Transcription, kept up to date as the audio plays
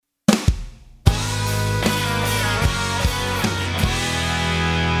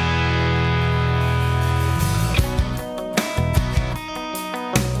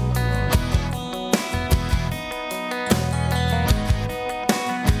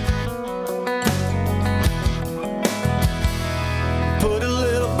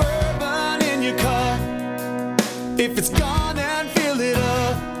If it's gone and fill it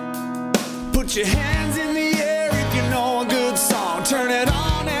up. Put your hands in the air if you know a good song. Turn it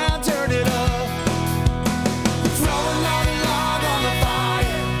on and turn it up. Throw another log on the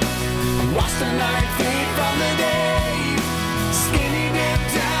fire. Watch the night fade from the day. Skinny dip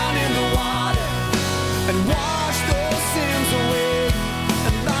down in the water and wash those sins away.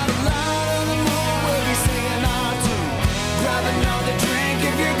 And by the light of the moon we'll be singing our tune. Grab another drink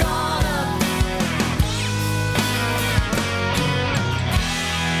if you're gonna.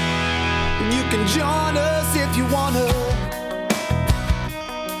 You can join us if you wanna.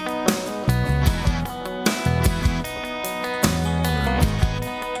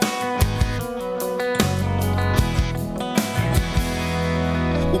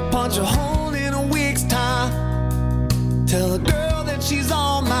 We'll punch a hole in a week's time. Tell a girl that she's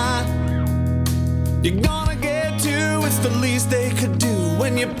all mine. You're gonna get two, it's the least they could do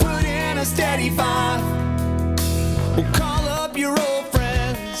when you put in a steady five. We'll call up your old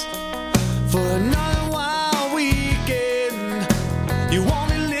friends for another wild weekend. You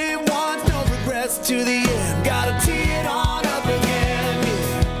only live once, no regrets to the end. Gotta tee it on up again.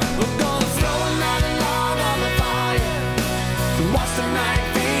 Yeah. We're gonna throw another log on the fire and watch the night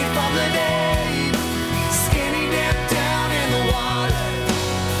fade from the day. Skinny dip down in the water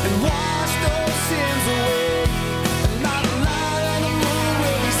and wash those sins away. And by the light of the moon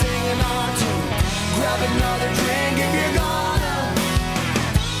we'll be singing our tune. Grab another drink if you're gonna.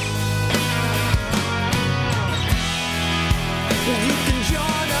 You can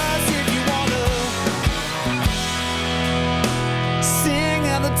join us if you wanna. Sing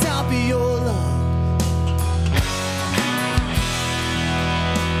at the top of your lungs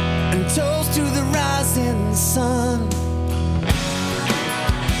and toast to the rising sun.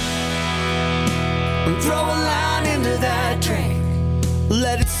 And throw a line into that drink.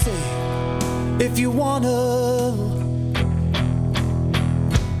 Let it sing if you wanna.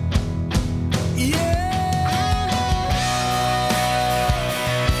 Yeah.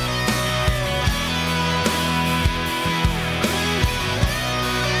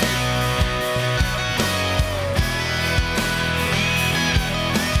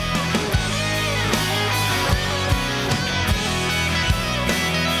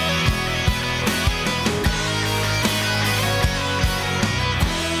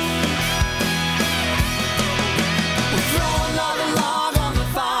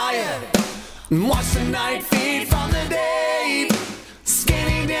 And watch the night fade from the day.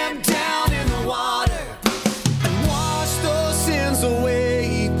 Skinny dip down in the water and wash those sins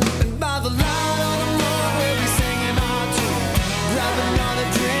away. And by the light of the moon we'll be singing our tune. Grab another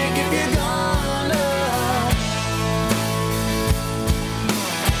drink if you're gonna.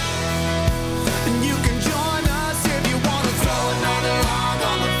 And you can join us if you wanna. Throw another log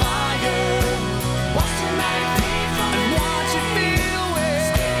on the fire. Watch the night fade from and watch it fade away.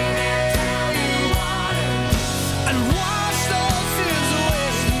 And wash those sins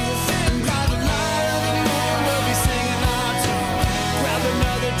away. And by the light of the moon we'll be singing our tune. Grab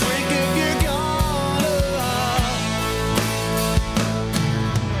another drink if you're gonna.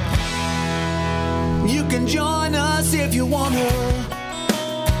 You can join us if you wanna.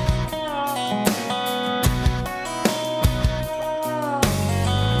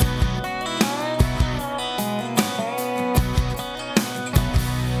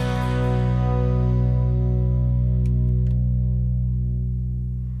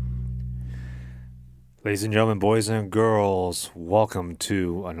 Ladies and gentlemen, boys and girls, welcome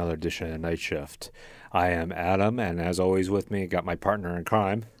to another edition of Night Shift. I am Adam, and as always with me, got my partner in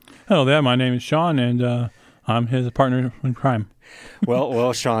crime. Hello there, my name is Sean, and I'm his partner in crime.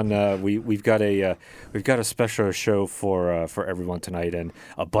 Well, Sean, we've got a special show for everyone tonight, and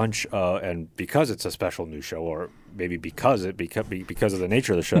a bunch and because it's a special new show, or maybe because of the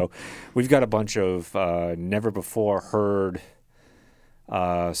nature of the show, we've got a bunch of never before heard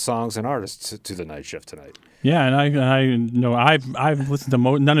songs and artists to the Night Shift tonight. Yeah, and I know I've listened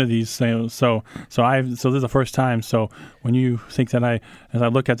to none of these, so this is the first time. So when you think that as I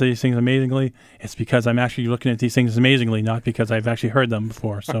look at these things amazingly, it's because I'm actually looking at these things amazingly, not because I've actually heard them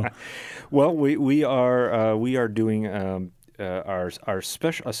before. So, well, we are doing our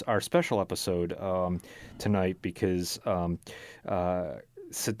special episode tonight because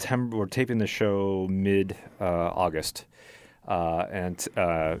September, we're taping the show mid August. And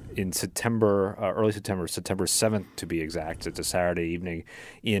in September, early September 7th to be exact, it's a Saturday evening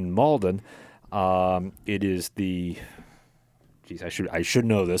in Malden. It is the, I should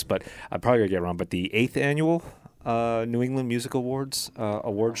know this, but I'm probably gonna get it wrong. But the 8th annual New England Music Awards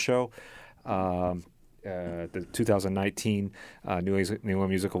award show, the 2019 New England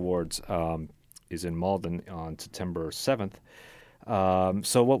Music Awards. is in Malden on September 7th.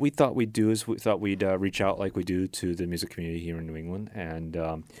 So what we thought we'd do is we'd reach out like we do to the music community here in New England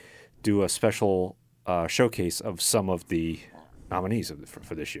and do a special showcase of some of the nominees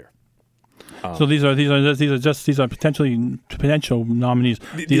for this year. So these are potential nominees.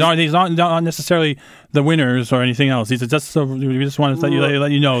 These aren't necessarily the winners or anything else. These are just so we just want to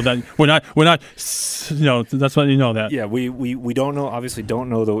let you know that we're not that's what you know that. Yeah, we don't know, obviously don't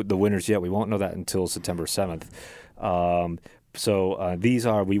know the winners yet. We won't know that until September 7th. So these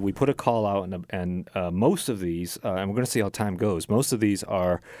are we put a call out and most of these and we're going to see how time goes. Most of these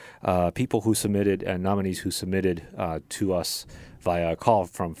are people who submitted and nominees who submitted to us via a call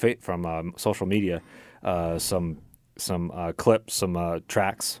from social media, some clips, some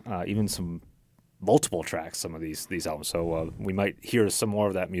tracks, even some multiple tracks. Some of these albums. So we might hear some more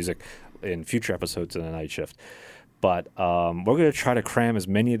of that music in future episodes of the Night Shift. But we're going to try to cram as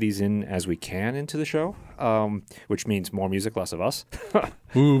many of these in as we can into the show, which means more music, less of us.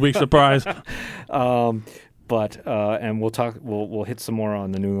 Ooh, big surprise! But we'll hit some more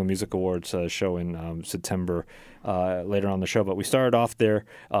on the New England Music Awards show in September later on the show. But we started off there.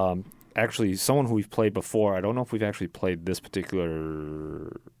 Actually, someone who we've played before. I don't know if we've actually played this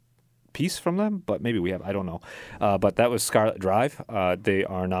particular piece from them, but maybe we have. I don't know. But that was Scarlet Drive. They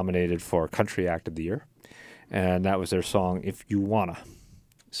are nominated for Country Act of the Year. And that was their song, If You Wanna.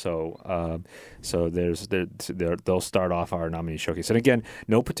 So they'll start off our nominee showcase. And again,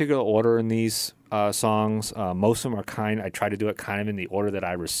 no particular order in these songs. Most of them are I try to do it kind of in the order that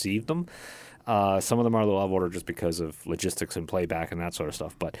I received them. Some of them are a little out of order just because of logistics and playback and that sort of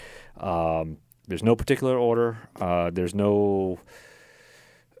stuff. But there's no particular order. There's no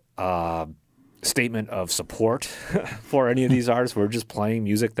statement of support for any of these artists. We're just playing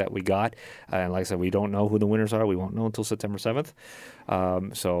music that we got. And like I said, we don't know who the winners are. We won't know until September 7th.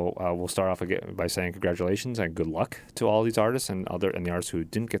 So we'll start off again by saying congratulations and good luck to all these artists and the artists who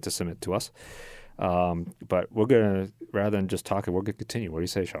didn't get to submit to us. But we're going to, rather than just talking, we're going to continue. What do you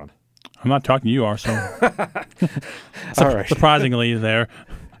say, Sean? I'm not talking, you are, so. All right. Surprisingly there.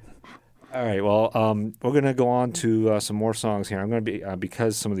 All right. Well, we're going to go on to some more songs here. I'm going to be,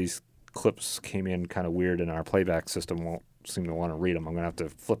 because some of these clips came in kind of weird and our playback system won't seem to want to read them. I'm going to have to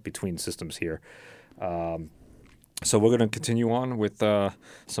flip between systems here. So we're going to continue on with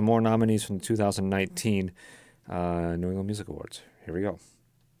some more nominees from the 2019 New England Music Awards. Here we go.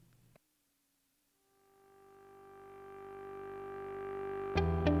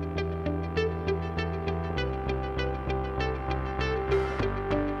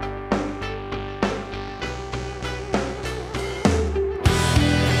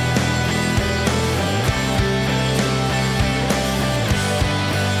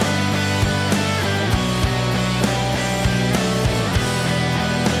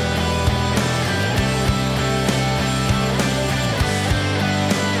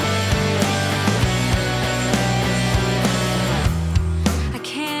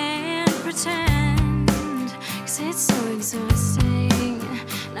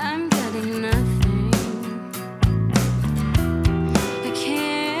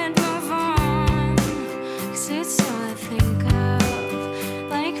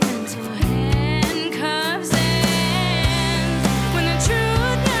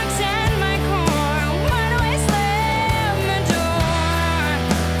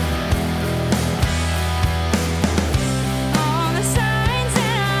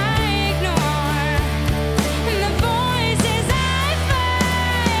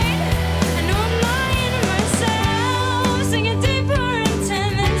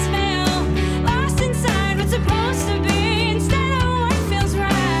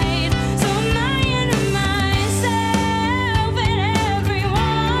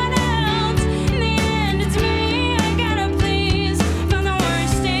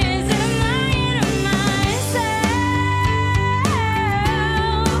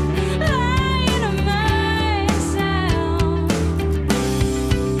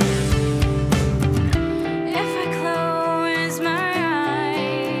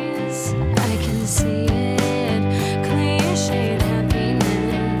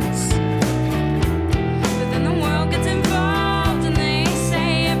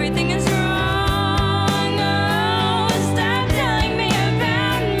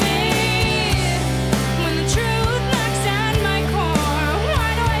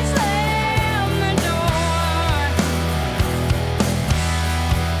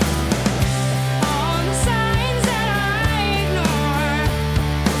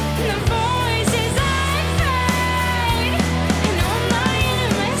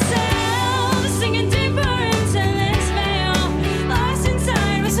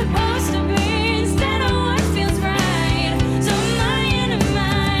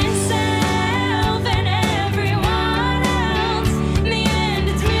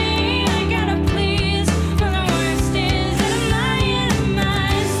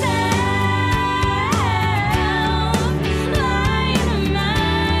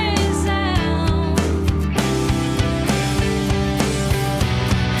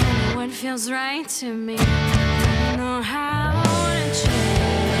 feels right to me. I don't know how to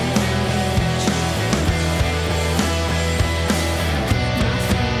change. No,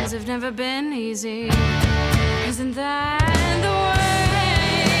 things have never been easy. Isn't that the way?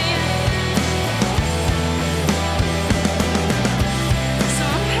 So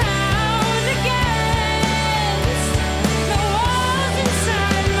I'm pound against the walls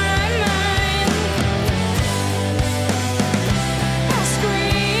inside my mind. I'll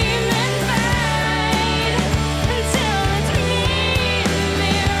scream and fight until it's me in the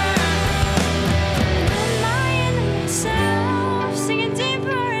mirror. Am I in myself, singing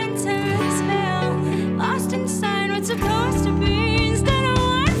deeper into this veil, lost inside what's supposed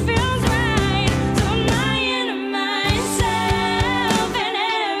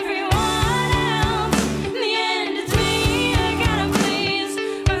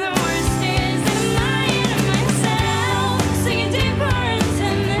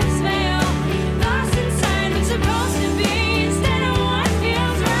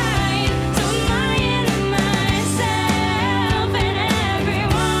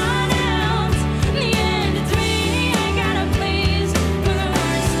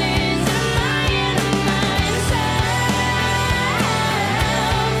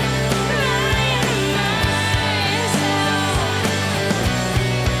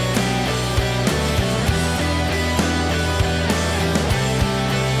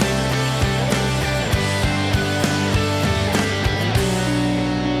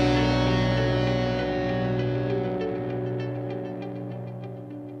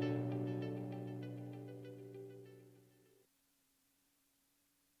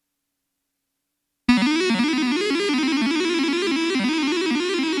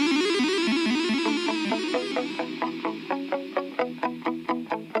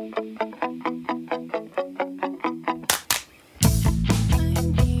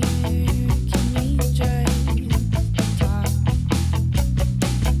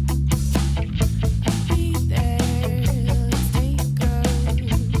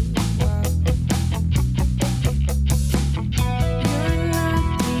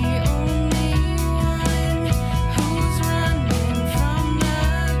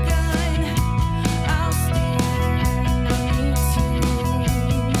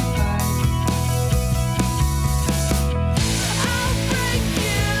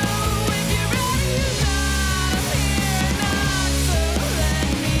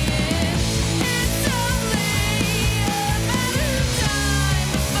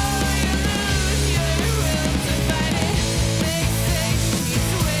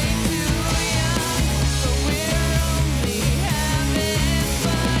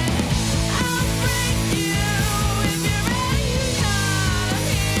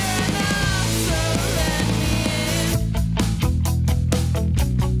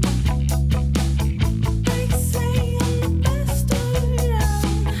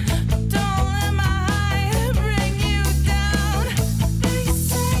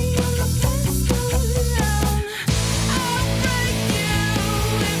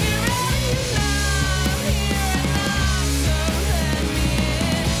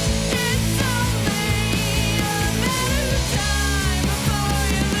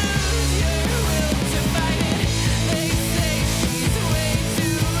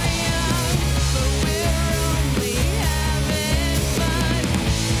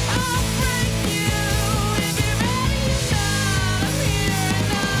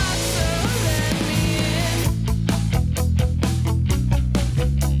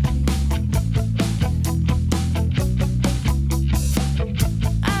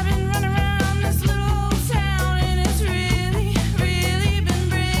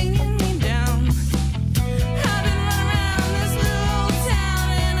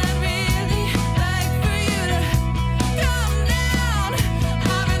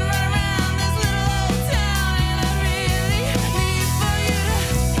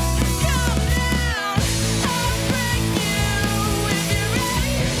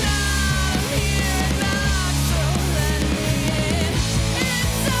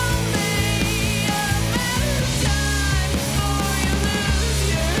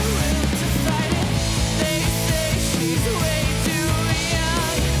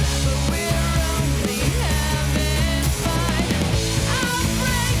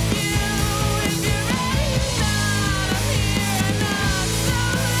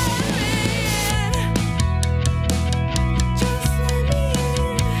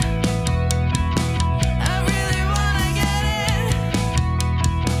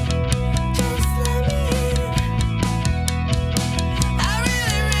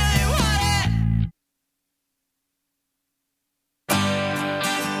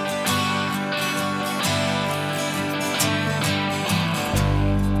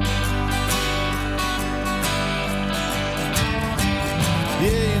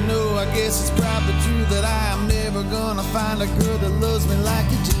find a girl that loves me like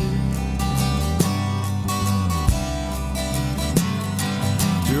you do.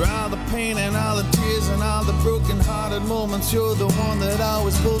 Through all the pain and all the tears and all the broken-hearted moments, you're the one that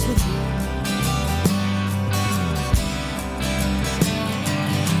always pulls me through.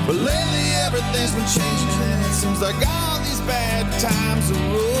 But lately everything's been changing, and it seems like all these bad times are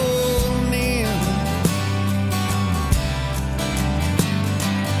rolling in.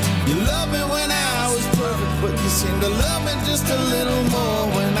 You loved me when I was perfect, but you seem to love me just a little more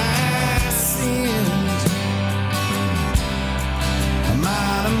when I sinned. I'm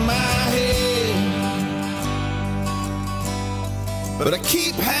out of my head, but I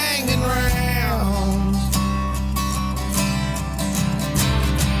keep hanging around.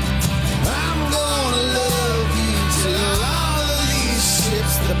 I'm gonna love you till all of these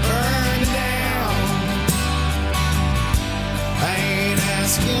ships that burn down. I ain't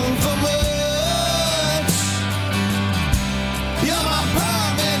asking for much. You're my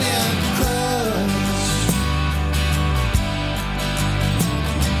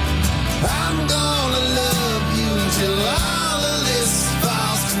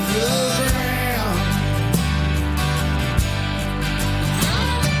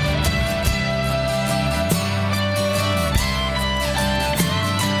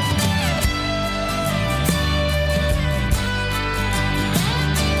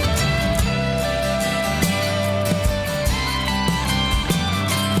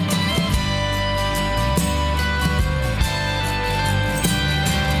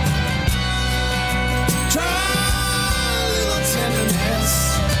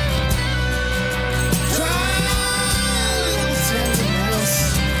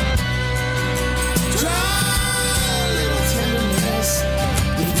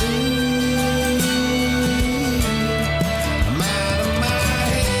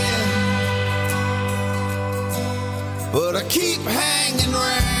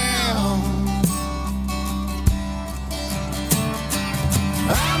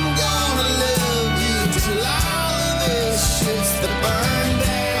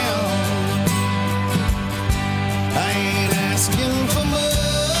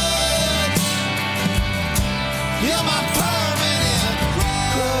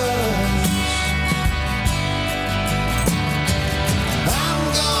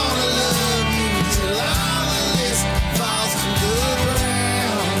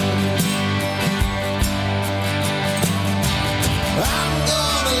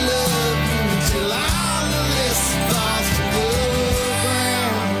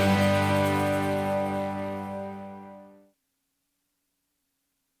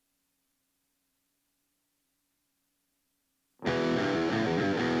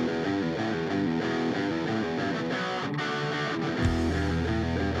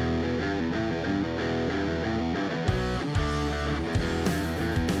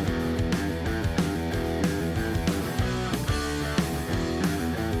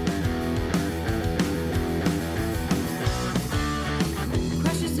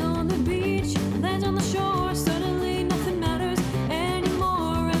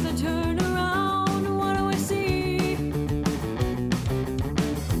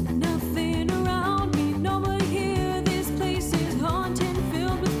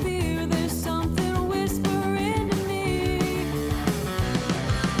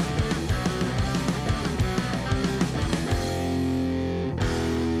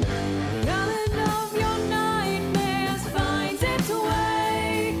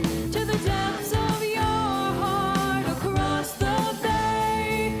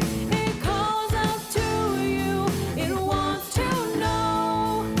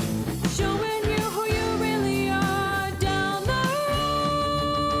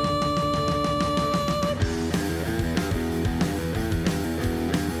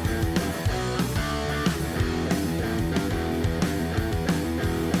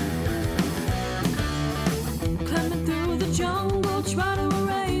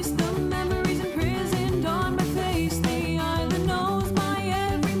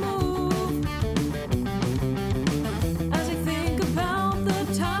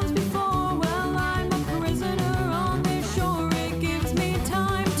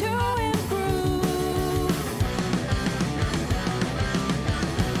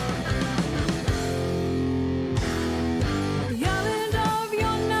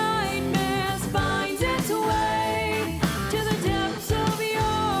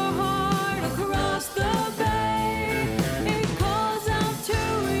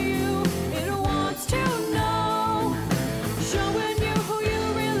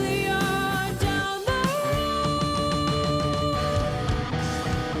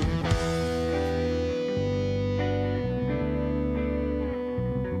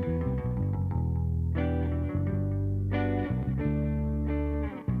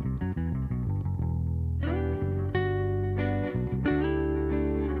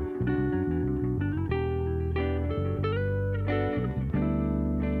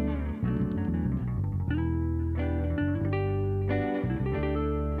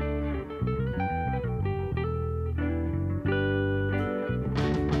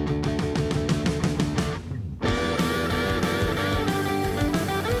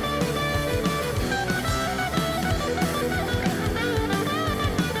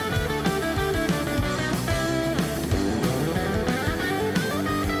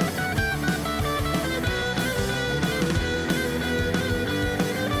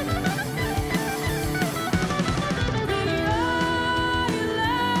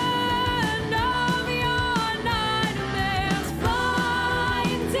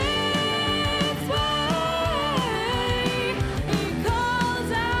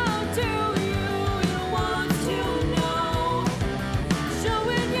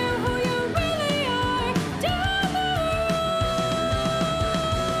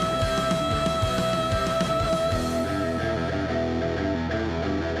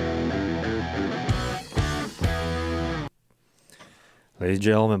Ladies and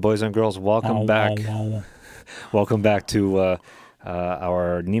gentlemen, boys and girls, welcome back. Welcome back to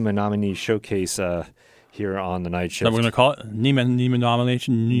our NEMA Nominee Showcase here on the night shift. That we're going to call it? NEMA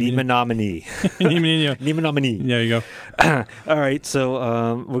nomination? NEMA Nominee. NEMA Nominee. There you go. All right,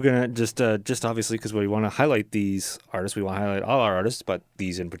 so we're going to just obviously, because we want to highlight these artists, we want to highlight all our artists, but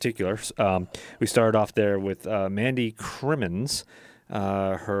these in particular. We started off there with Mandy Crimmins.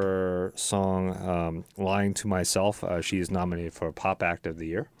 Her song Lying to Myself. She is nominated for Pop Act of the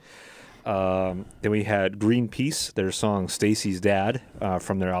Year. Then we had Greenpeace, their song Stacy's Dad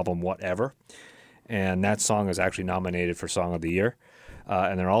from their album Whatever. And that song is actually nominated for Song of the Year.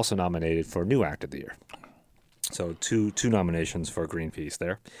 And they're also nominated for New Act of the Year. So two nominations for Greenpeace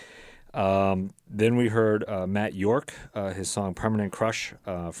there. Then we heard Matt York, his song Permanent Crush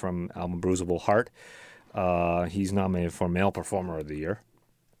from album Bruisable Heart. He's nominated for Male Performer of the Year.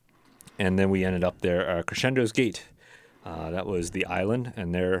 And then we ended up there, Crescendo's Gate. That was The Island,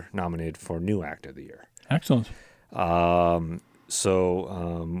 and they're nominated for New Act of the Year. Excellent.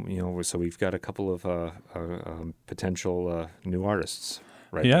 So we've got a couple of potential new artists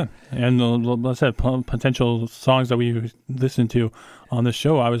right there. And let's say potential songs that we listened to on the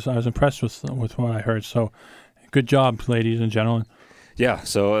show. I was impressed with what I heard. So good job, ladies and gentlemen. Yeah,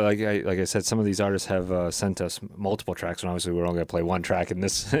 so like I said, some of these artists have sent us multiple tracks, and obviously we're only going to play one track in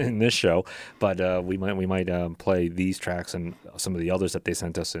this show, but we might play these tracks and some of the others that they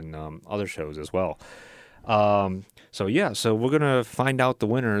sent us in other shows as well. So we're going to find out the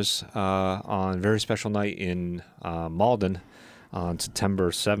winners on a very special night in Malden on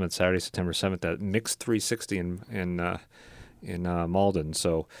Saturday, September 7th at Mix 360 in Malden.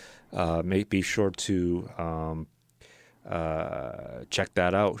 So be sure to check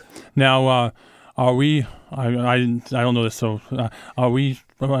that out. Now, are we? I don't know this. So, are we?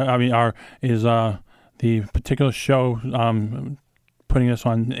 I mean, is the particular show putting us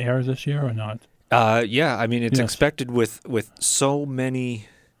on air this year or not? Yeah. I mean, it's expected with so many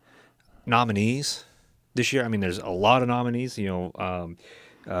nominees this year. I mean, there's a lot of nominees.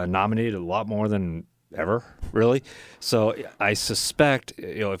 Nominated a lot more than ever, really. So I suspect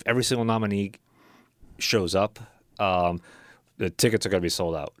if every single nominee shows up, the tickets are going to be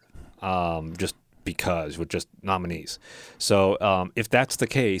sold out, just because with just nominees. So if that's the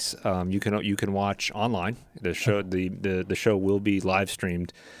case, you can watch online. The show the show will be live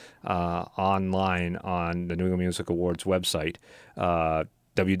streamed online on the New England Music Awards website, www.ne,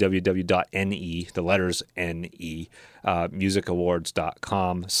 the letters NE,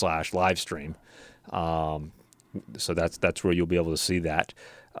 musicawards.com/livestream. So that's where you'll be able to see that.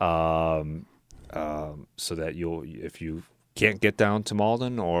 So that if you can't get down to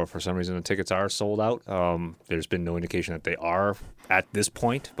Malden, or for some reason the tickets are sold out, there's been no indication that they are at this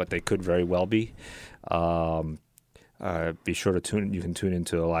point, but they could very well be. Be sure to you can tune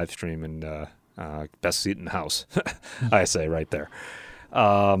into a live stream, and best seat in the house, I say right there.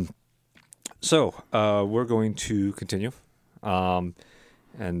 So we're going to continue, and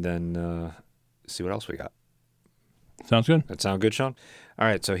then see what else we got. Sounds good. That sound good, Sean? All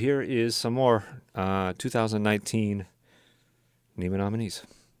right, so here is some more 2019 NEMA nominees.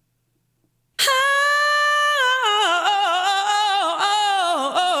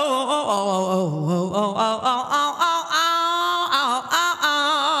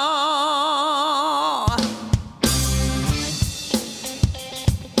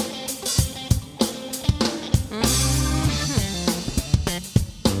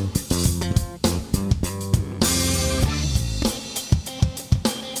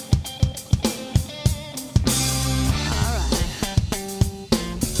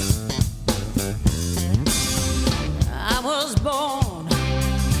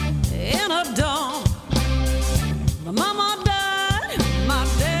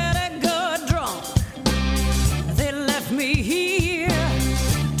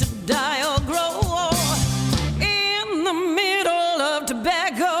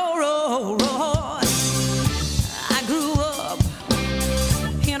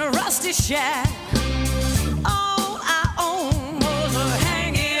 Shack. All I own was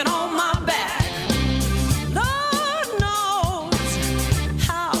hanging on my back. Lord knows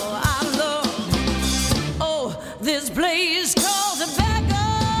how I love this place called the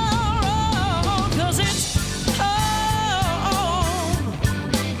Tobacco Road, 'cause it's home.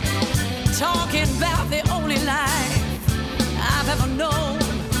 Talking about the only life I've ever known.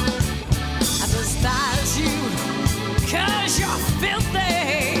 I despise you 'cause you're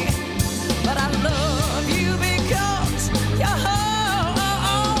filthy, but I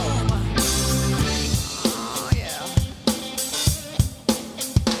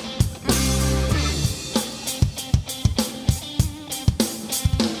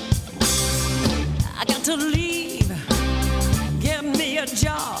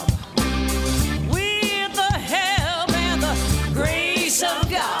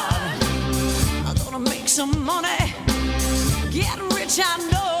some money, get rich, I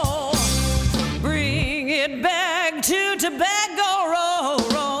know. Bring it back to Tobacco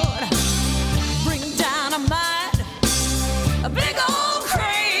Road. Bring dynamite, a big old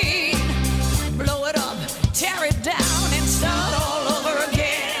crane, blow it up, tear it down, and start all over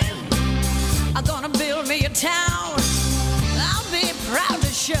again. I'm gonna build me a town, I'll be proud to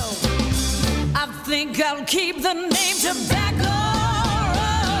show. I think I'll keep the name Tobacco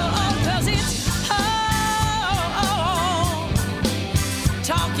Road, 'cause it's home.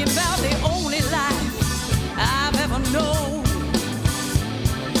 Talking about the only life I've ever known.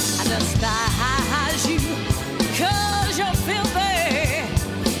 I despise you 'cause you're filthy,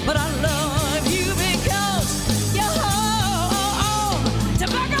 but I love you because you're home.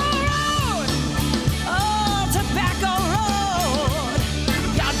 Tobacco Road, oh, Tobacco Road.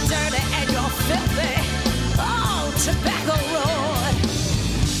 You're dirty and you're filthy, oh, Tobacco Road.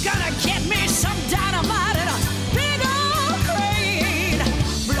 Gonna get me some dynamite and a big old crane,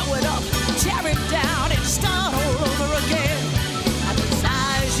 blow it up, tear it down, and start all over again. I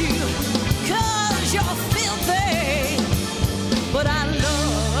despise you 'cause you're filthy, but I love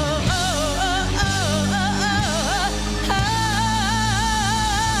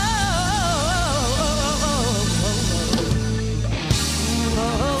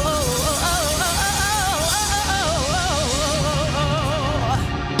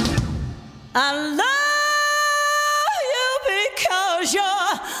I love you because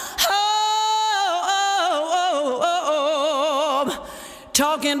you're home.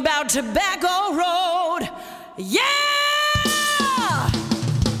 Talking about Tobacco Road, yeah!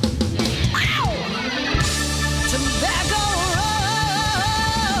 Ow! Tobacco Road.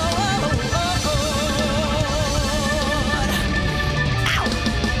 Ow!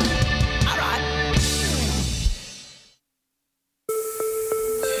 All right.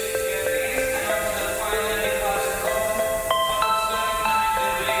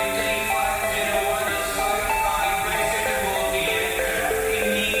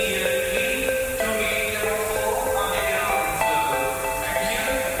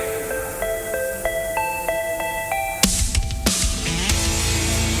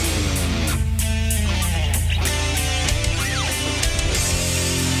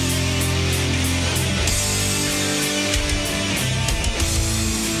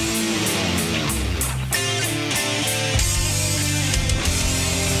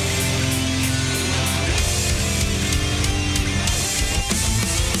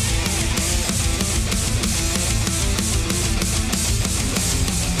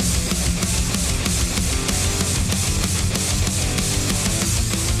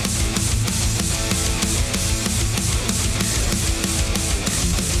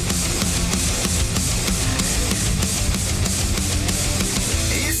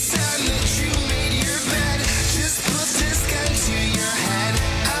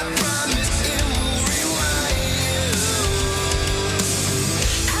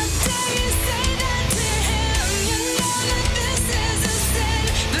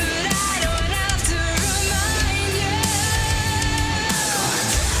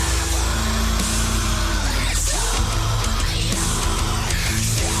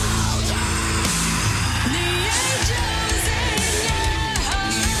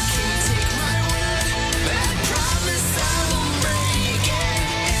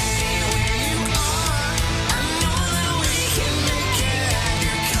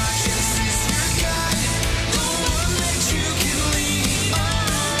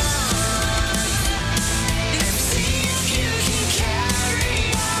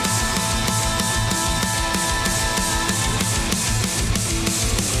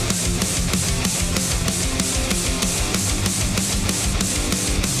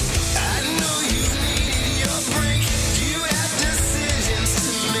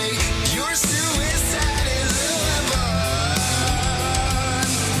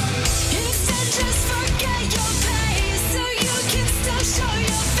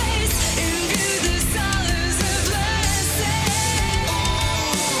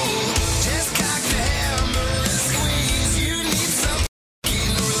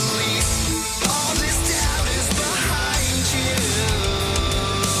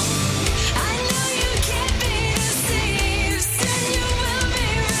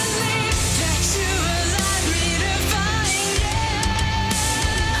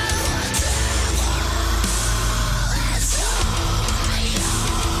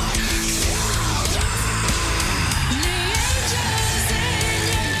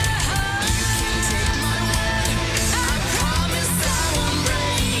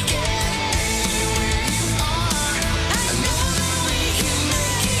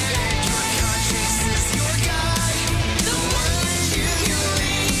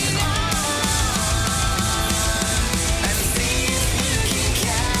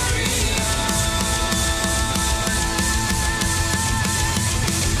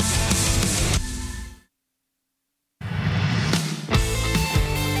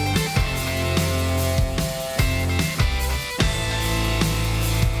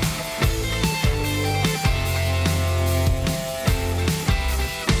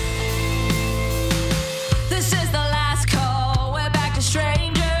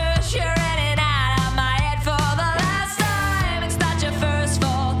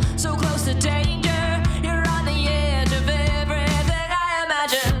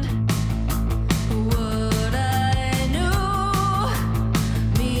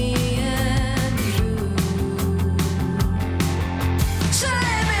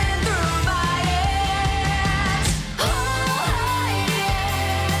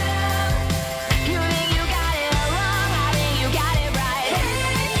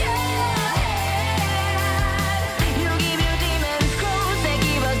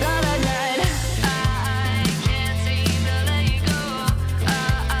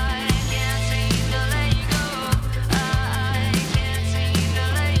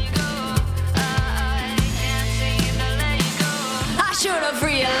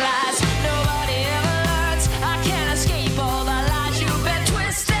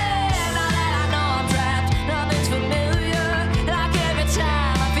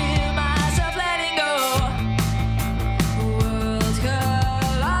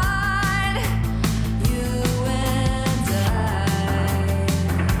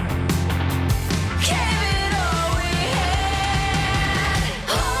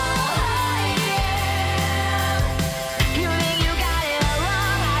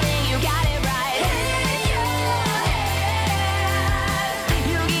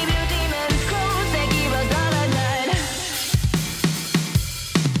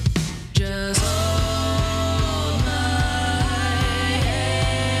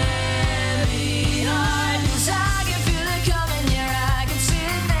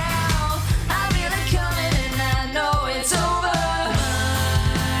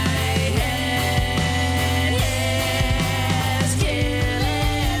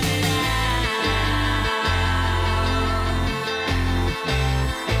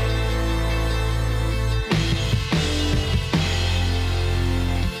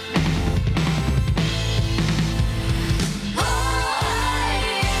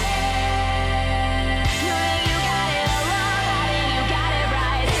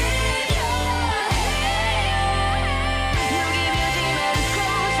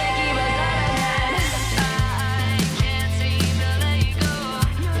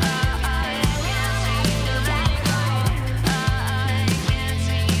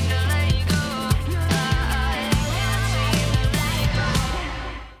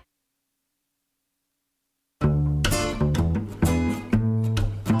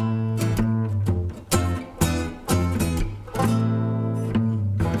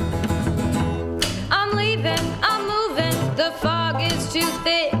 too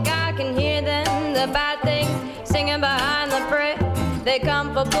thick, I can hear them, the bad things, singing behind the brick. They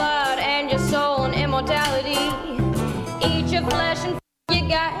come for blood and your soul and immortality. Eat your flesh and you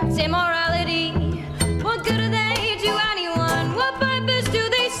got immorality. What good are they to anyone? What purpose do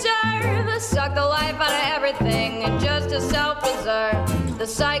they serve? Suck the life out of everything and just to self-preserve. The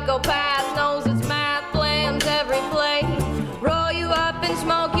psychopath knows its math, plans every play. Roll you up and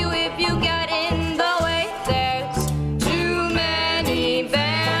smoke you if you get in the way. There's too many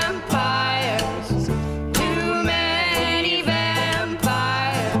vampires. Too many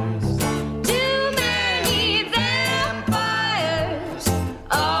vampires. Too many vampires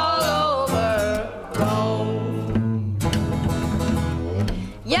all over Rome.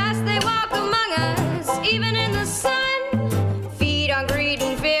 Yes, they walk among us, even in the sun. Feed on greed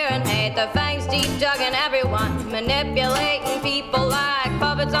and fear and hate. Their fangs deep dug in everyone. Manipulating people like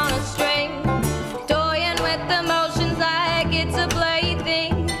puppets on a string. Toying with emotions like it's a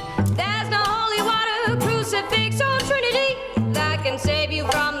plaything. There's no holy water, crucifix, or trinity that can save you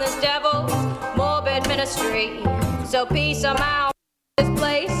from this devil's morbid ministry. So peace somehow this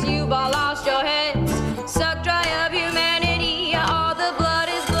place. You've all lost your heads. Suck dry of humanity. All the blood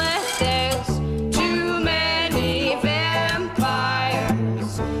is blessed. There's too many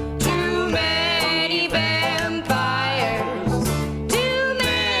vampires. Too many vampires. Too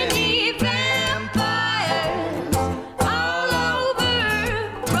many vampires all over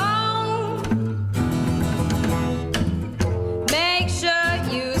Rome. Make sure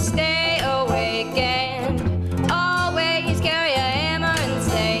you stay awake and always carry a hammer and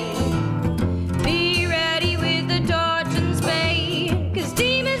spade. Be ready with the torch and spade, 'cause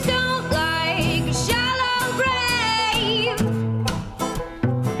demons don't like a shallow grave.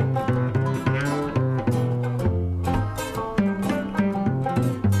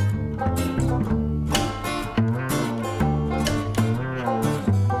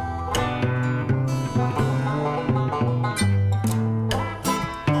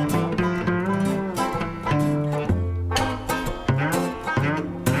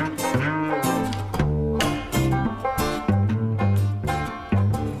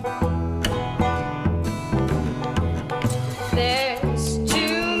 There's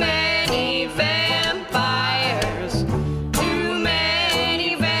too many vampires. Too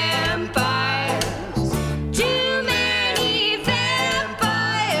many vampires. Too many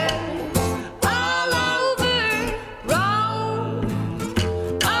vampires all over Rome.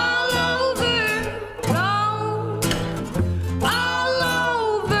 All over Rome. All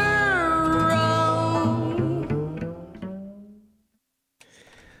over Rome.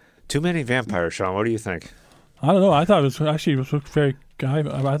 Too many vampires, Sean. What do you think? I don't know. I thought it was very. I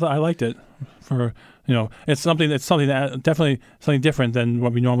liked it. For it's something that definitely something different than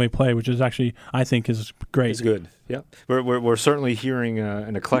what we normally play, which is actually I think is great. It's good. Yeah, we're certainly hearing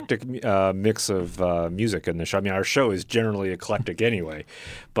an eclectic mix of music in the show. I mean, our show is generally eclectic anyway,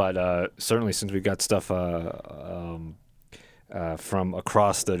 but certainly since we've got stuff from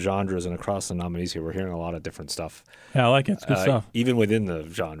across the genres and across the nominees here, we're hearing a lot of different stuff. Yeah, I like it. It's good stuff. Even within the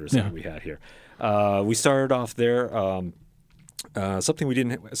genres that we had here. We started off there something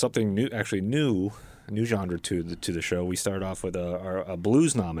new, a new genre to the show. We started off with a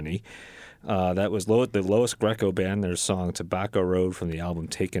blues nominee. That was the Lois Greco Band. Their song "Tobacco Road" from the album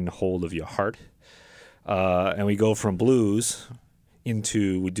 "Taken Hold of Your Heart." And we go from blues we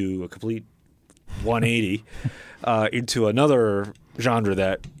do a complete 180 into another genre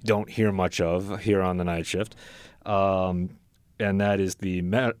that you don't hear much of here on the Night Shift. And that is the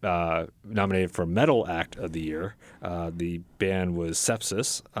nominated for Metal Act of the Year. The band was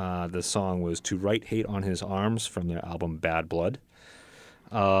Sepsis. The song was "To Write Hate on His Arms" from their album Bad Blood.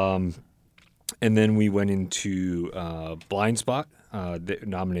 And then we went into Blind Spot,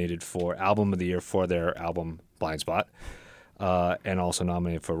 nominated for Album of the Year for their album Blind Spot, and also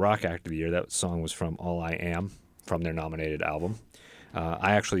nominated for Rock Act of the Year. That song was from All I Am, from their nominated album.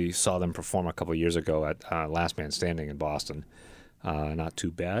 I actually saw them perform a couple years ago at Last Man Standing in Boston. Not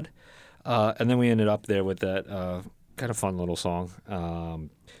too bad. And then we ended up there with that kind of fun little song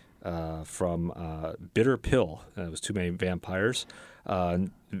from Bitter Pill. It was Too Many Vampires. Too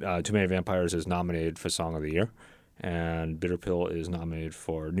Many Vampires is nominated for Song of the Year, and Bitter Pill is nominated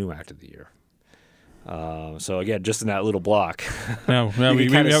for New Act of the Year. So again, just in that little block, you can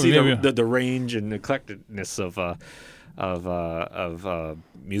kind of see the range and eclecticness of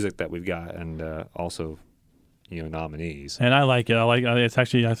music that we've got, and also nominees. And I like it. It's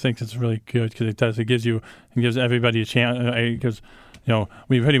actually, I think it's really good because it gives everybody a chance. Because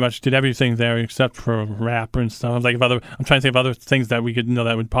we pretty much did everything there except for rap and stuff. Like I'm trying to think of other things that we could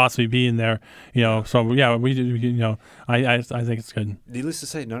that would possibly be in there. So yeah, we did. I think it's good. Needless to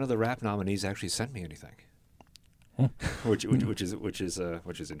say, none of the rap nominees actually sent me anything, which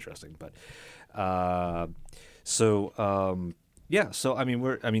is interesting. But yeah. So I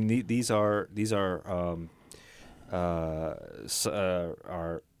mean, these are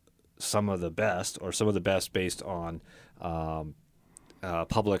some of the best, or some of the best based on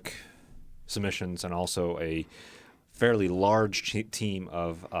public submissions, and also a fairly large team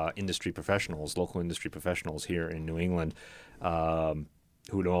of industry professionals, local industry professionals here in New England, who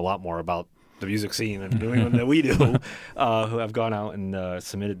know a lot more about the music scene in New England than we do, who have gone out and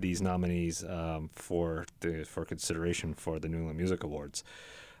submitted these nominees for consideration for the New England Music Awards.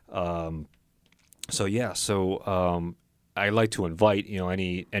 I'd like to invite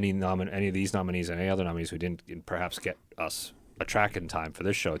any of these nominees and any other nominees who didn't perhaps get us a track in time for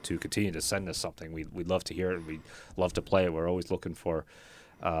this show to continue to send us something. We'd love to hear it. We'd love to play it. We're always looking for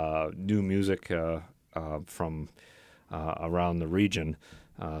new music from around the region.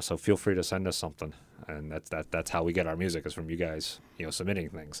 So feel free to send us something, and that's how we get our music, is from you guys submitting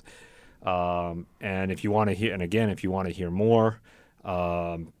things. And if you want to hear, and again, if you want to hear more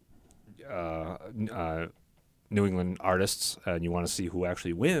New England artists, and you want to see who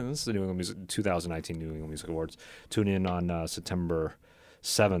actually wins the 2019 New England Music Awards, tune in on September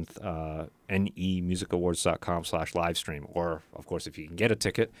 7th, nemusicawards.com/livestream. Or, of course, if you can get a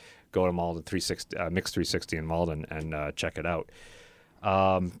ticket, go to Malden 360, Mix 360 in Malden, and check it out.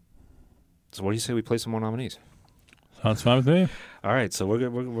 So what do you say we play some more nominees? Sounds fine with me. All right, so we're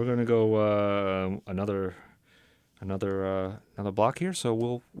gonna go another block here.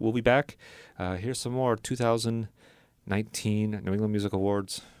 So we'll be back. Here's some more 2019 New England Music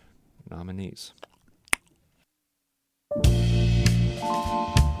Awards nominees.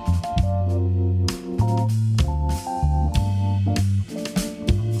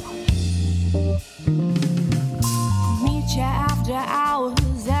 Meet you after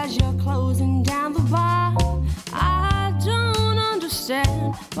hours as you're closing down the bar. I don't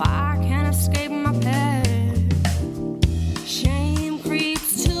understand why I can't escape my past. Shame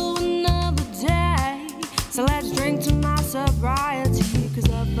creeps to another day. So let's drink to my sobriety, 'cause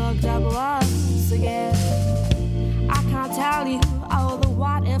I fucked up once.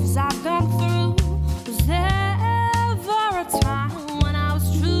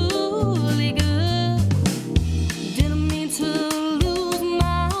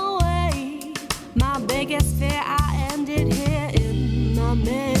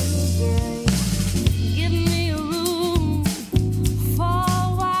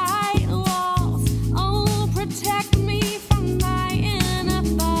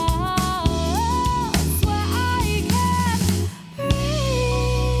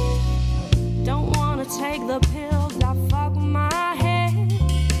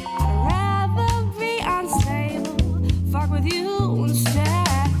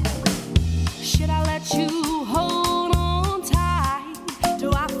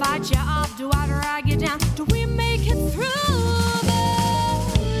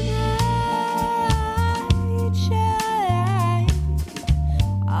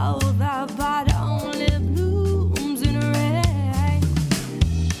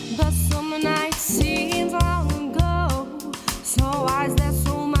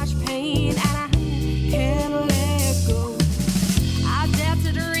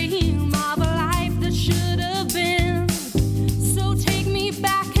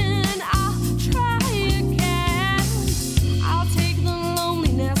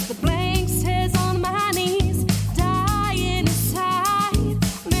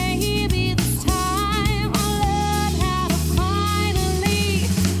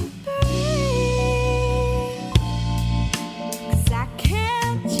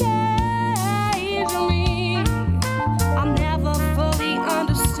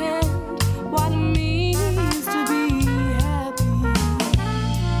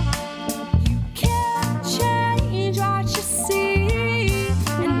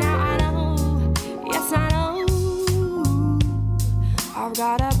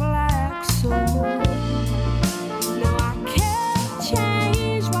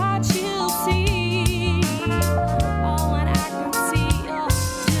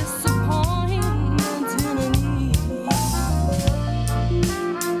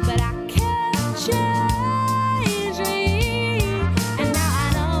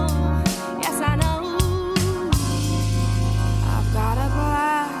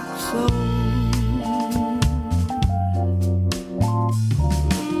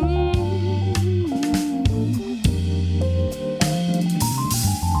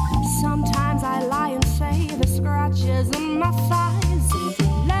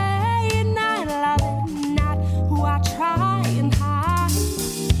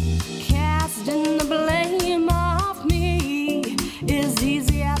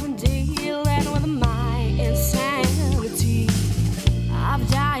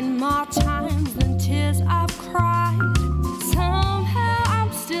 more times than tears I've cried. Somehow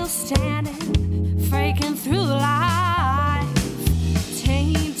I'm still standing, faking through life.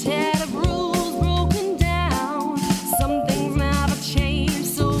 Tainted, bruised, broken down. Some things never change,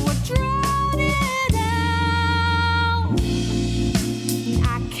 so I drown it out.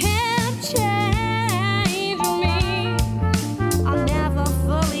 I can't change me. I'll never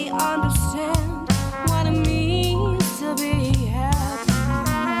fully understand what it means to be happy.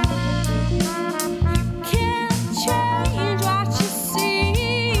 Can't change what you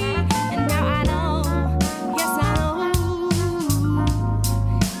see, and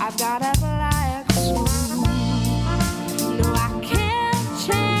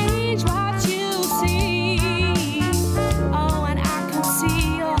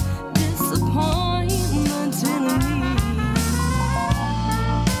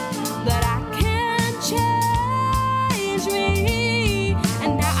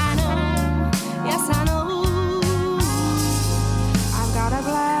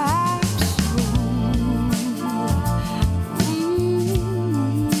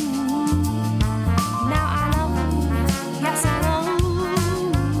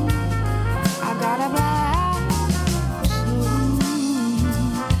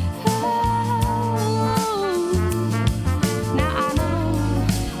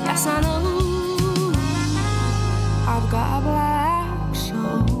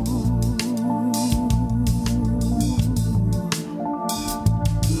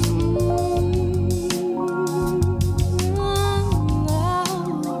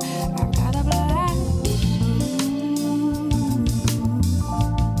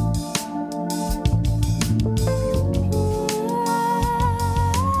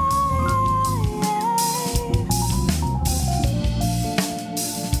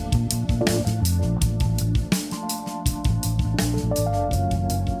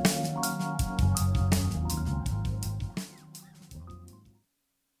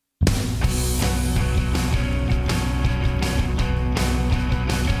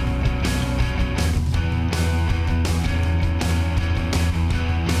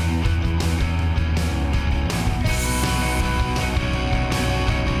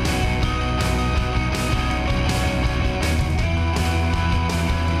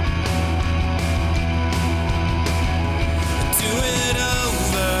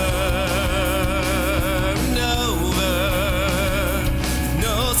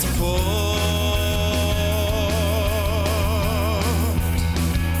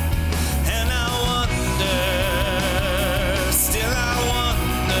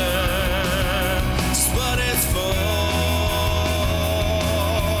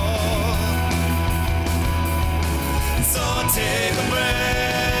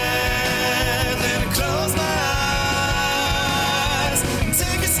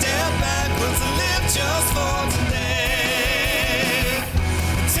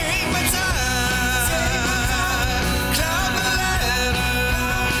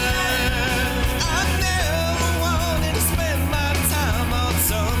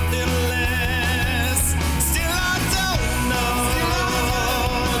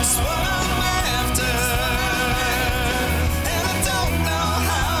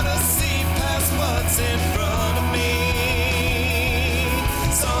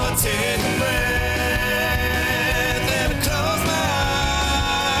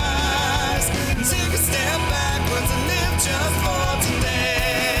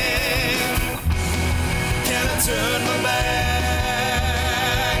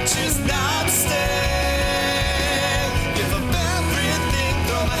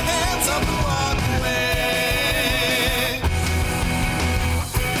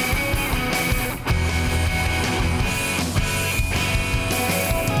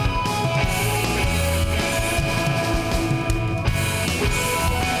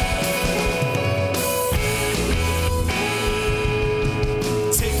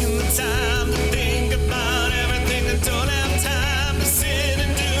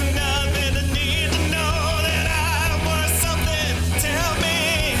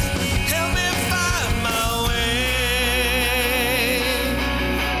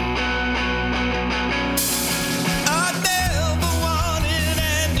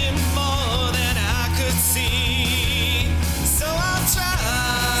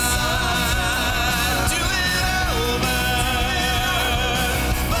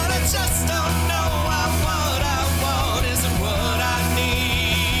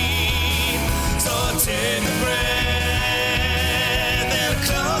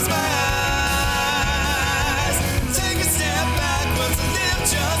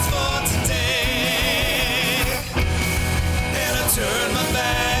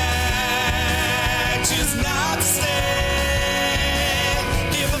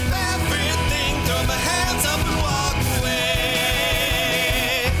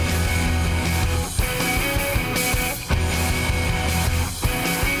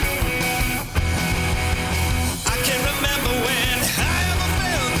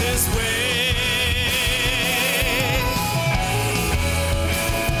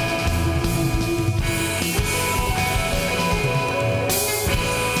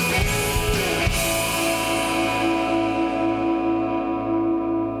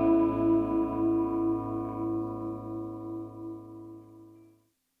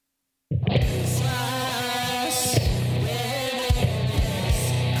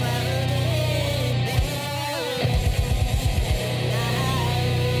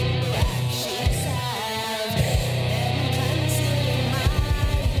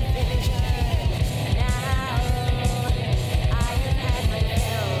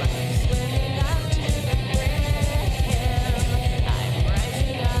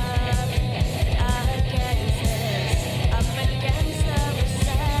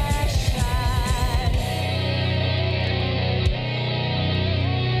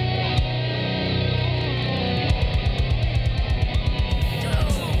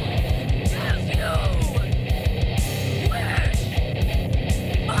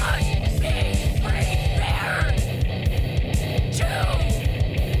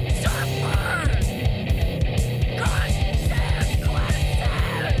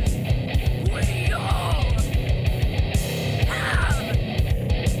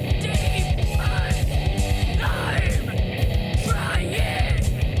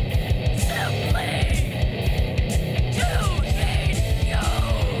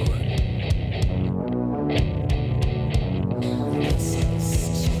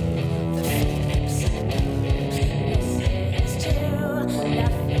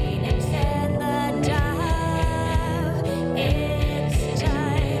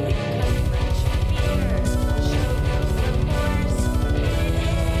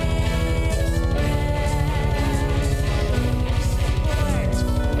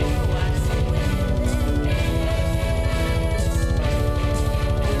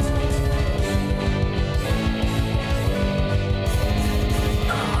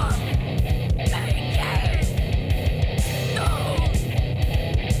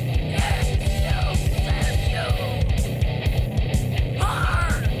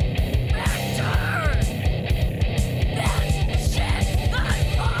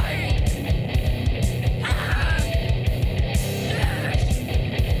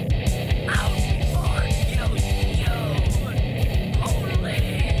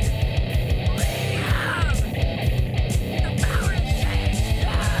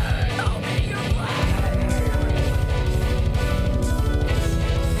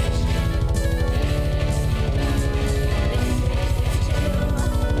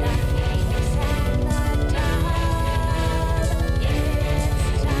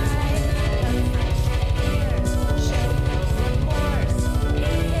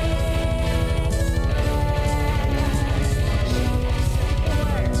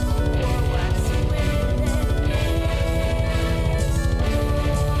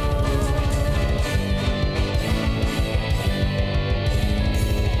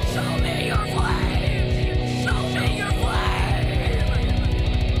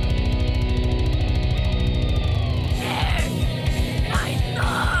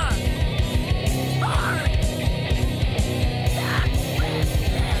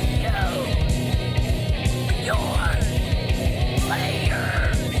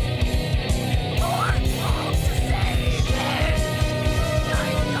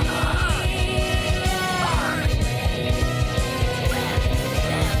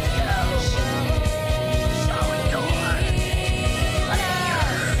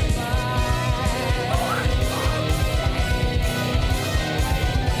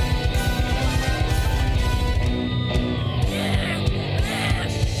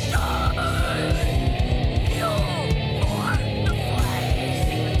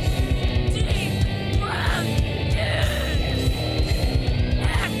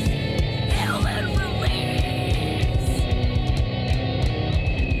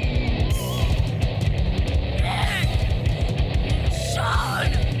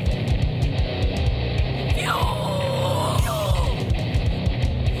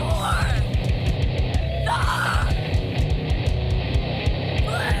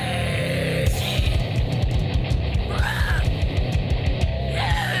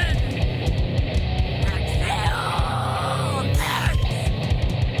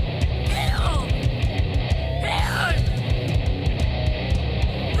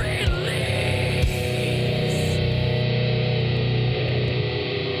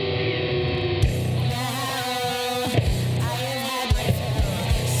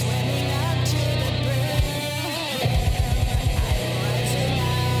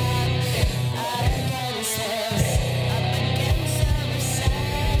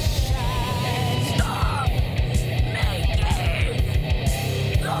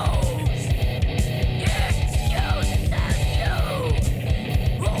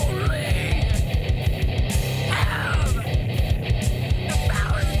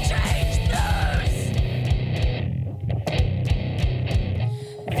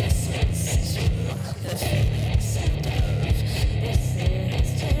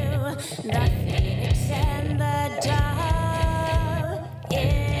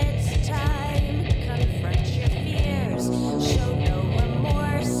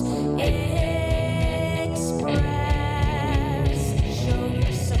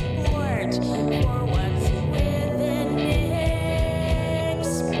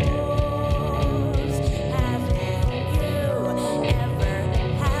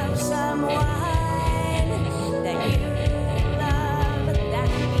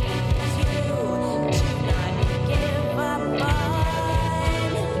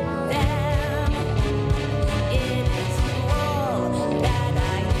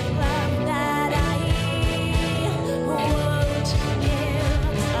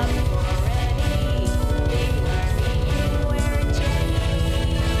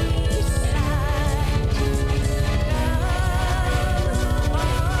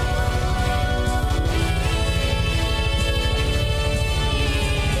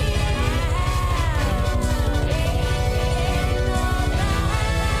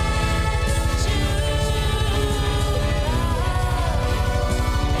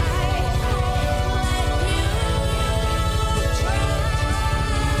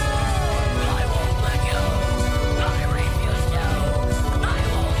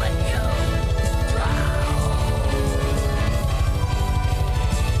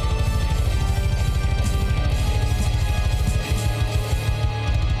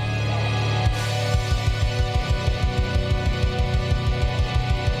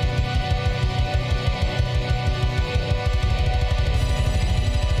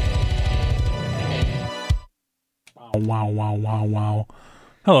Wow.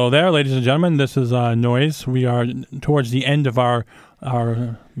 Hello there, ladies and gentlemen. This is Noise. We are towards the end of our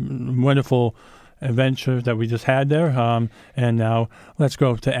wonderful adventure that we just had there. And now let's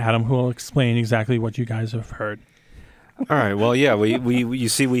go to Adam, who will explain exactly what you guys have heard. All right. Well, yeah. We you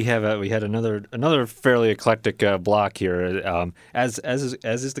see we had another fairly eclectic block here, as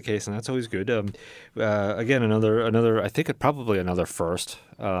is the case, and that's always good. Again, another I think probably another first,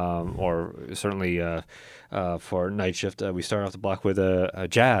 or certainly for night shift. We start off the block with a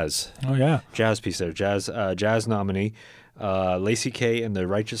jazz. Oh yeah, jazz piece there. Jazz nominee, Lacey K and the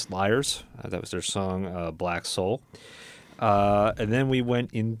Righteous Liars. That was their song Black Soul. And then we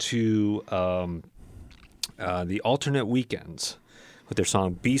went into the Alternate Weekends with their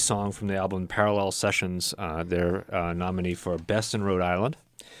song B Song from the album Parallel Sessions, their nominee for Best in Rhode Island.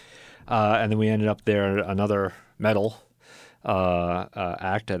 And then we ended up there another metal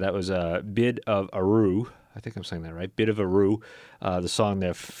act. That was Bid of Aru. I think I'm saying that right. Bid of Aru. The song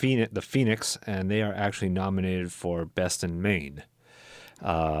there, The Phoenix, and they are actually nominated for Best in Maine.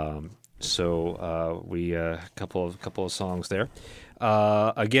 So we couple of songs there.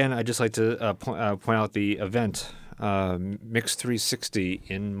 Again, I'd just like to point out the event, Mix 360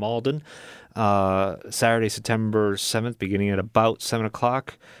 in Malden, Saturday, September 7th, beginning at about 7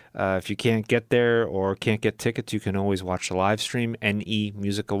 o'clock. If you can't get there or can't get tickets, you can always watch the live stream,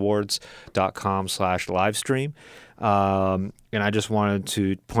 nemusicawards.com/live stream. And I just wanted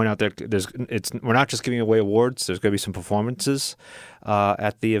to point out that we're not just giving away awards. There's going to be some performances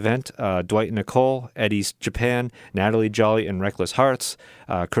at the event. Dwight and Nicole, Eddie's Japan, Natalie Jolly and Reckless Hearts,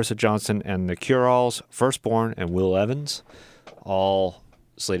 Carissa Johnson and the Cure-Alls, Firstborn and Will Evans, all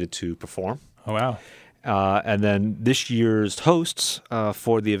slated to perform. Oh wow. And then this year's hosts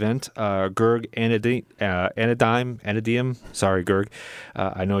for the event, Gerg Anadium. Sorry, Gerg.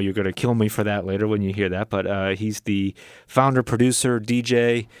 I know you're going to kill me for that later when you hear that, but he's the founder, producer,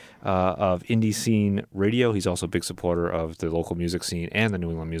 DJ of Indie Scene Radio. He's also a big supporter of the local music scene and the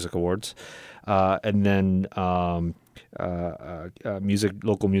New England Music Awards. And then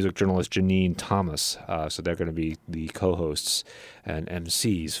local music journalist Janine Thomas. So they're going to be the co-hosts and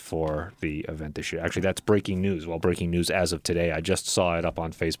MCs for the event this year. Actually, that's breaking news. Well, breaking news as of today. I just saw it up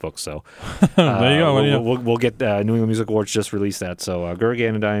on Facebook. So there you go. We'll get New England Music Awards just released that. So Gerg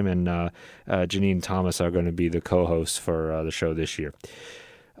Anadime and Janine Thomas are going to be the co-hosts for the show this year.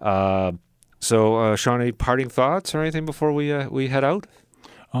 So Sean, any parting thoughts or anything before we head out?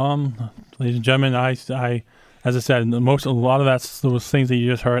 Ladies and gentlemen, I as I said, a lot of those things that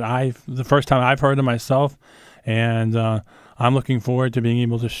you just heard, the first time I've heard them myself, and I'm looking forward to being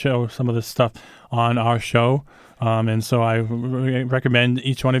able to show some of this stuff on our show. And so I recommend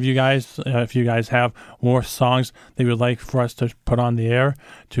each one of you guys, if you guys have more songs that you would like for us to put on the air,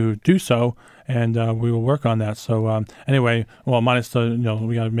 to do so, and we will work on that. So anyway, well, minus the,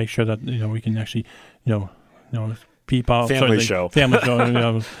 we got to make sure that we can actually, people family show,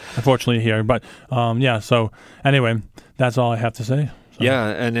 unfortunately here. But so anyway, that's all I have to say. So. Yeah,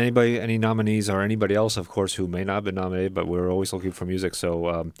 and any nominees or anybody else, of course, who may not have been nominated, but we're always looking for music.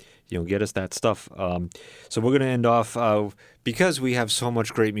 So, get us that stuff. So we're going to end off, because we have so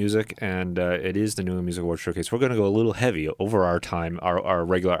much great music, and it is the New England Music Awards Showcase, we're going to go a little heavy over our time, our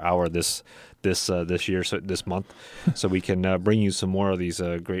regular hour this year, so this month, so we can bring you some more of these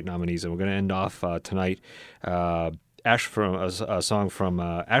great nominees. And we're going to end off tonight from a song from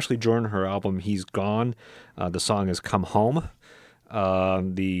Ashley Jordan, her album He's Gone. The song is Come Home.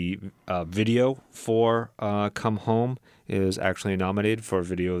 The video for Come Home is actually nominated for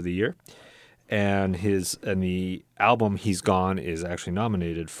Video of the Year, and the album He's Gone is actually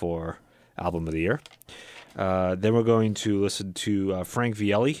nominated for Album of the Year. Then we're going to listen to Frank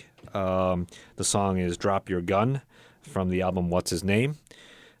Vielli. The song is Drop Your Gun from the album What's His Name.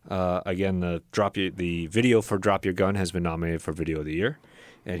 Again, the video for Drop Your Gun has been nominated for Video of the Year,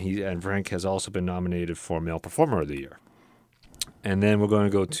 and Frank has also been nominated for Male Performer of the Year. And then we're going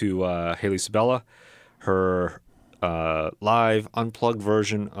to go to Hayley Sabella, her live unplugged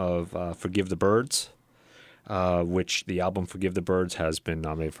version of Forgive the Birds, which the album Forgive the Birds has been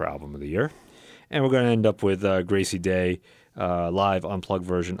nominated for Album of the Year. And we're going to end up with Gracie Day, live unplugged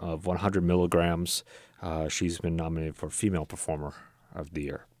version of 100 Milligrams. She's been nominated for Female Performer of the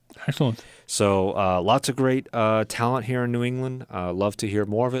Year. Excellent. So lots of great talent here in New England. Love to hear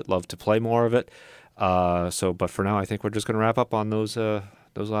more of it. Love to play more of it. But for now, I think we're just going to wrap up on those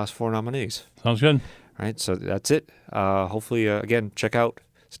last four nominees. Sounds good. All right, so that's it. Hopefully, again, check out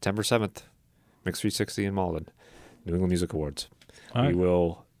September 7th, Mix 360 in Malden, New England Music Awards. All right. We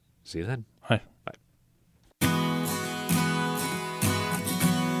will see you then. Hi. Bye.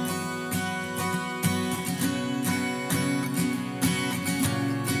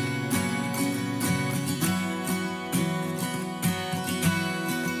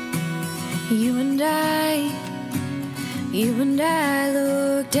 You and I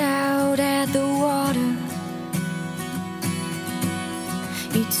looked out at the water.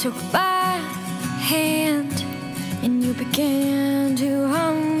 You took my hand and you began to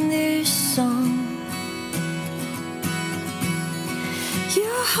hum this song.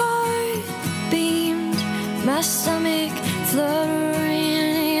 Your heart beamed, my stomach fluttering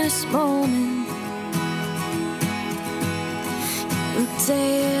in this moment. You looked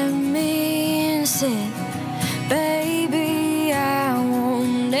at me and said, baby, I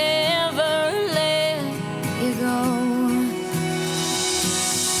won't ever let you go.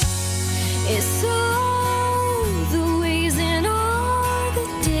 It's all the ways and all the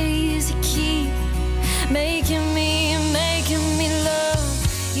days you keep making me love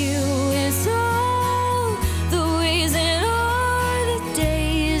you. It's all the ways and all the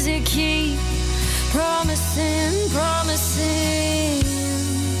days you keep promising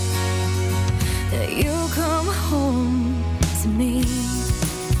that you'll come home to me.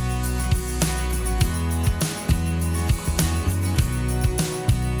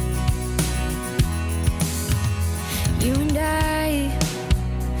 You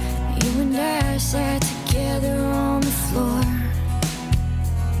and I sat together on the floor.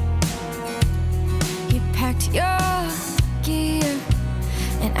 You packed your gear,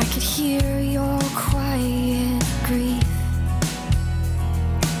 and I could hear your quiet grief.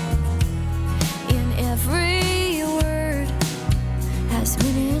 In every word, as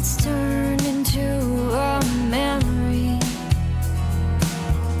minutes turned into a memory,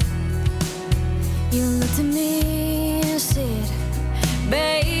 you looked at me and said,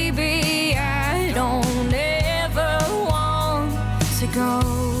 baby, I don't ever want to go.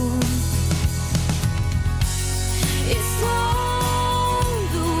 It's all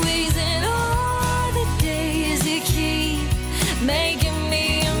the ways and all the days you keep making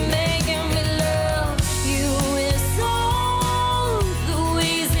me love you. It's all the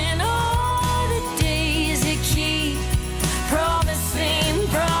ways and all the days you keep promising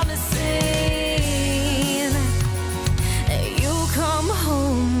that you'll come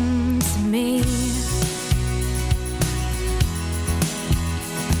home to me.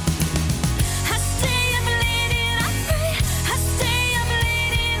 I stay up late and I pray. I stay up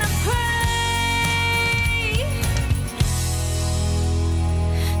late and I pray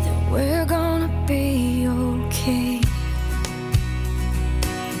that we're gonna be okay.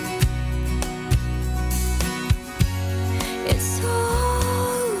 It's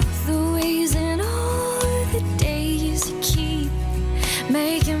all the ways and all the days you keep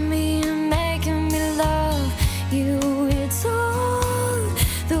making me love you. It's all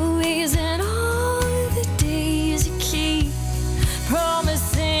the ways and all the days you keep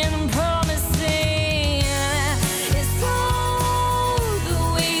promising. It's all the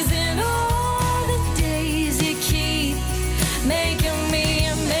ways and all the days you keep making me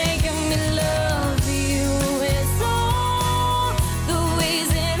love you. It's all the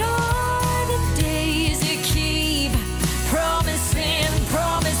ways and all the days you keep promising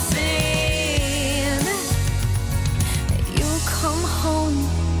that you'll come home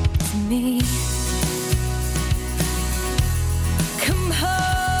to me. Come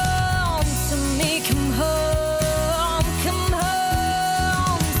home to me, come home to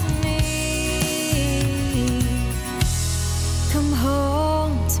me. Come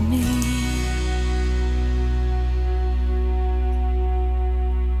home to me.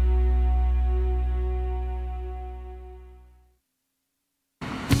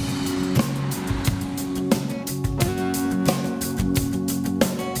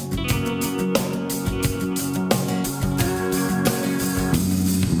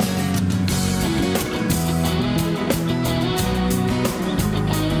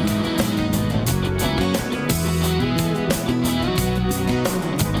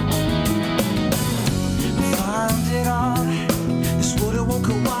 Find it all. This water won't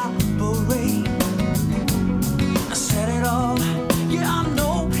cooperate. I said it all. Yeah, I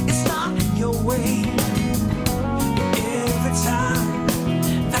know it's not your way. Every time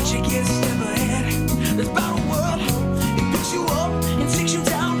that you get a step ahead, there's about a world. It picks you up and takes you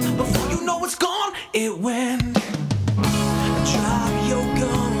down. Before you know it's gone, it went. Drop your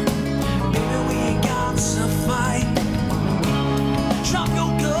gun, baby. We ain't got to fight. Drop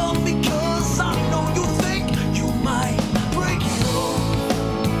your gun because I know you think you might break it all.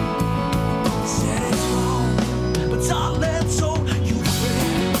 Said it's wrong, but darling told you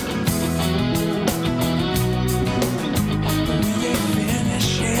fair. But we ain't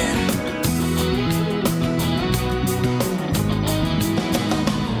finished yet.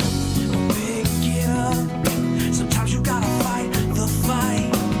 Pick it up.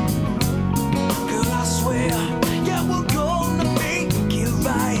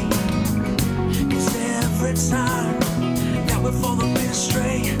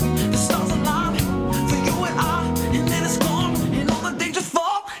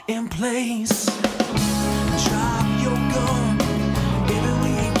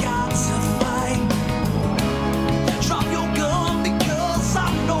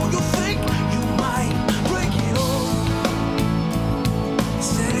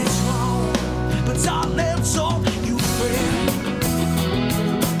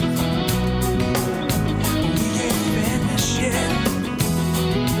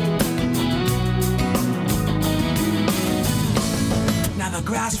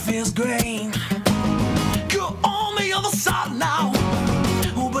 paradise feels great. You're on the other side now.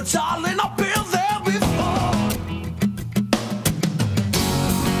 Oh, but darling, I've been there before.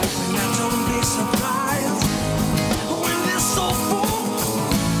 Now don't be surprised when this soul fool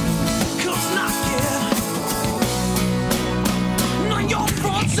comes knocking on your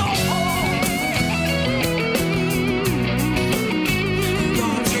front door.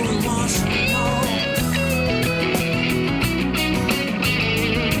 Gonna do it once and more.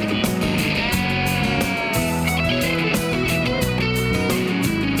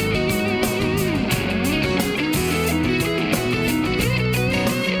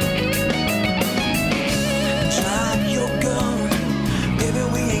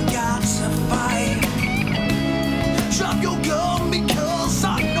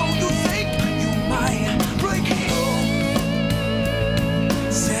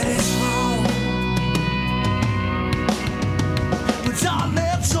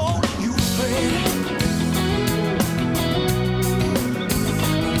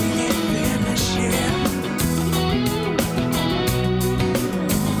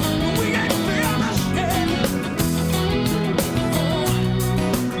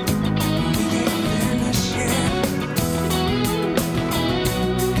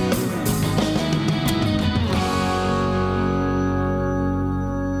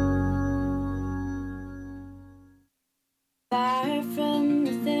 Far from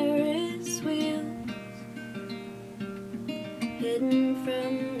the Ferris wheel, hidden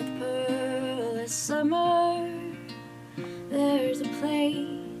from the pearlless summer, there's a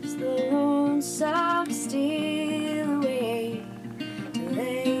place the lonesome steal away to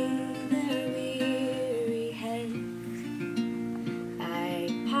lay their weary head. I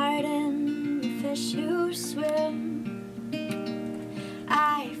pardon the fish who swim,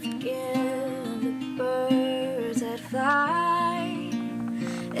 I forgive the birds that fly.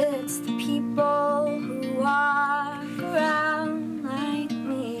 It's the people who walk around like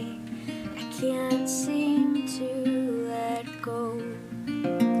me I can't seem to let go.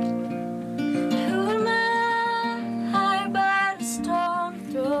 Who am I but a stone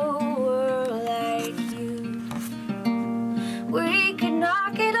thrower like you? We could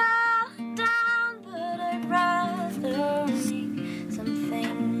knock it all down, but I'd rather make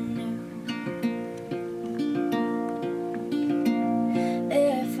something new.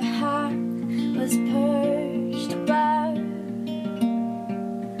 If a hawk was perched above,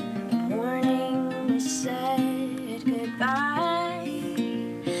 the morning we said goodbye,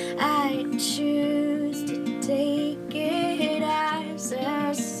 I'd choose to take it as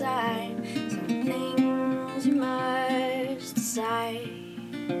a sign. Some things you must decide.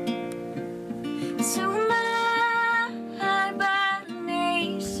 So am I but a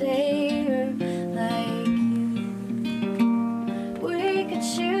naysayer like you? We could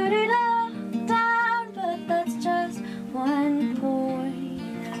shoot it all down, but that's just one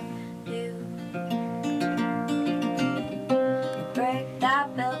point of view. The brick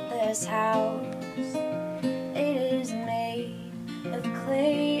that built this house, it is made of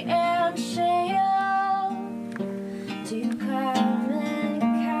clay and shale. Two common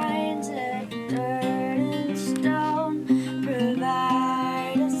kinds of dirt and stone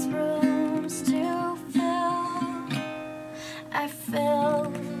provide us rooms to fill. I fill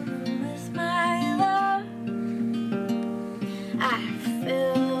them with my love. I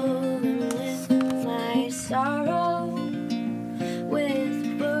fill them with my sorrow,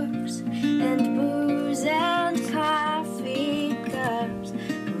 with books and booze and coffee cups.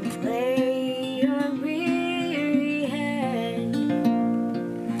 Lay your weary head.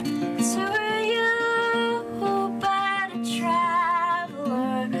 So are you but a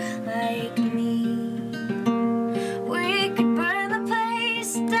traveler like me? We could burn the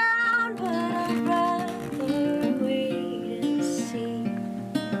place down, but I'd rather wait and see.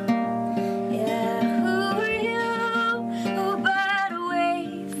 Yeah, who are you but a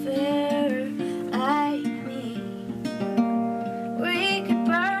wayfarer like me? We could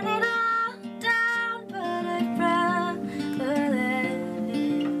burn it all down, but I'd rather let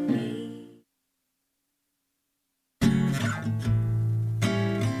it be.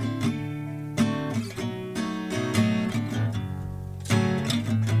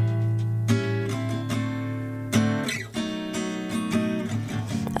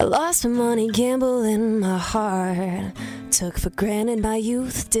 I lost my money gambling my heart. Took for granted my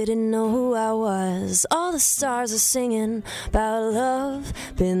youth, didn't know who I was. All the stars are singing about love.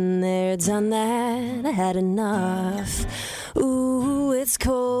 Been there, done that, I had enough. Ooh, it's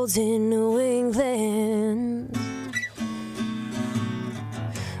cold in New England.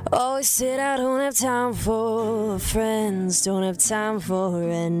 Always said I don't have time for friends, don't have time for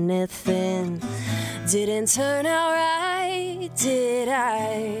anything. Didn't turn out right, did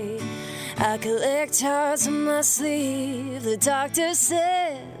I? I collect hearts on my sleeve. The doctor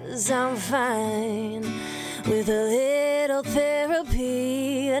says I'm fine. With a little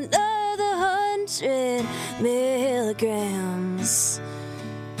therapy, another 100 milligrams.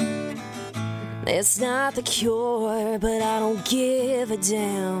 It's not the cure, but I don't give a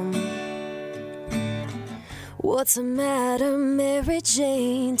damn. What's the matter, Mary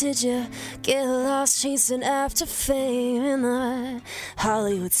Jane? Did you get lost chasing after fame in the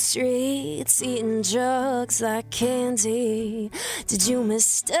Hollywood streets, eating drugs like candy? Did you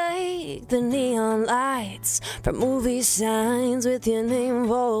mistake the neon lights for movie signs with your name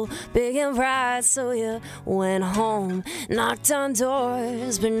rolled big and bright? So you went home, knocked on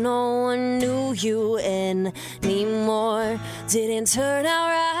doors, but no one knew you anymore. Didn't turn out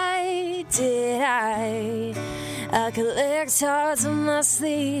right, did I? I collect hearts on my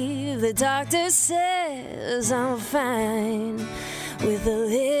sleeve. The doctor says I'm fine. With a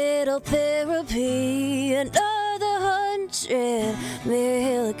little therapy, another 100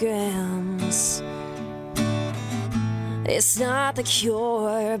 milligrams. It's not the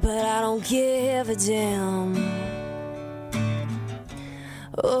cure, but I don't give a damn.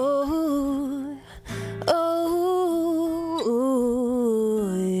 Oh, oh,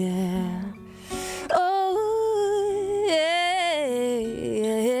 yeah. Oh, yeah,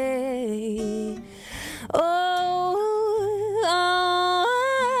 yeah. Oh,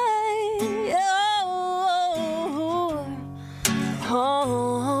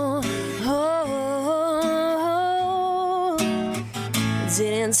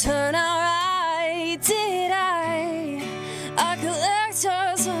 didn't turn out right, did I? I collect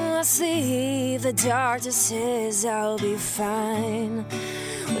hearts on my sleeve. The doctor says I'll be fine.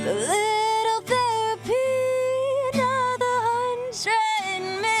 With a little therapy, another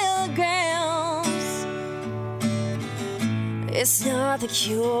 100 milligrams. It's not the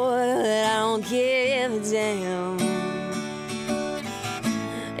cure, but I don't give a damn.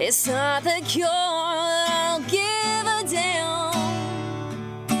 It's not the cure, I don't give a damn.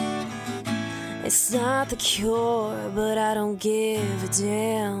 It's not the cure, but I don't give a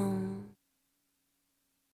damn.